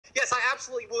Yes, I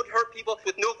absolutely would hurt people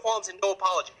with no qualms and no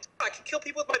apologies. I can kill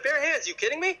people with my bare hands. You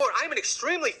kidding me? Or I'm an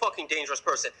extremely fucking dangerous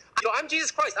person. I'm Jesus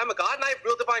Christ. I'm a god and I have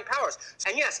real divine powers.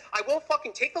 And yes, I won't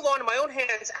fucking take the law into my own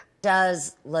hands.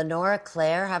 Does Lenora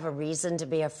Claire have a reason to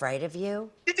be afraid of you?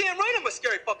 You're damn right I'm a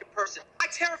scary fucking person. I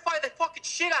terrify the fucking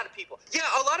shit out of people. Yeah,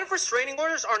 a lot of restraining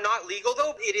orders are not legal,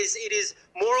 though. It is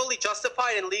morally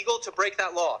justified and legal to break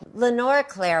that law. Lenora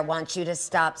Claire wants you to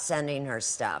stop sending her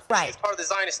stuff. Right. She's part of the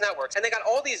Zionist network. And they got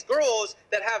all these girls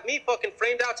that have me fucking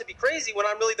framed out to be crazy when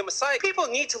I'm really the Messiah. People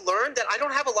need to learn that I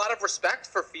don't have a lot of respect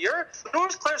for fear. Lenora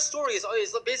Claire's story is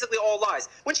basically all lies.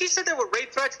 When she said there were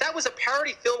rape threats, that was a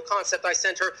parody film concept I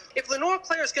sent her. If Lenora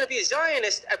Claire is going to be a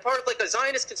Zionist, a part of like a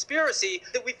Zionist conspiracy,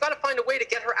 then we've got to find a way to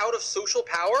get her out of social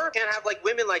power. Can't have like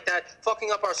women like that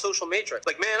fucking up our social matrix.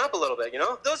 Like, man up a little bit, you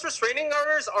know? Those restraining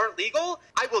orders aren't legal.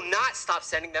 I will not stop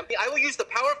sending them. I will use the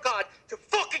power of God to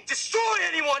fucking destroy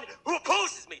anyone who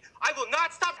opposes me. I will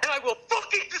not stop, and I will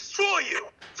fucking destroy you.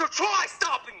 So try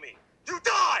stopping me. You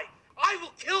die. I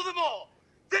will kill them all.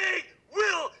 They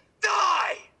will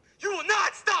die. You will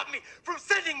not stop me from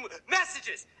sending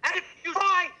messages. And if you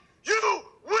try, you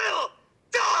will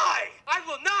die. I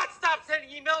will not stop sending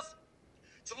emails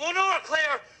to Lenora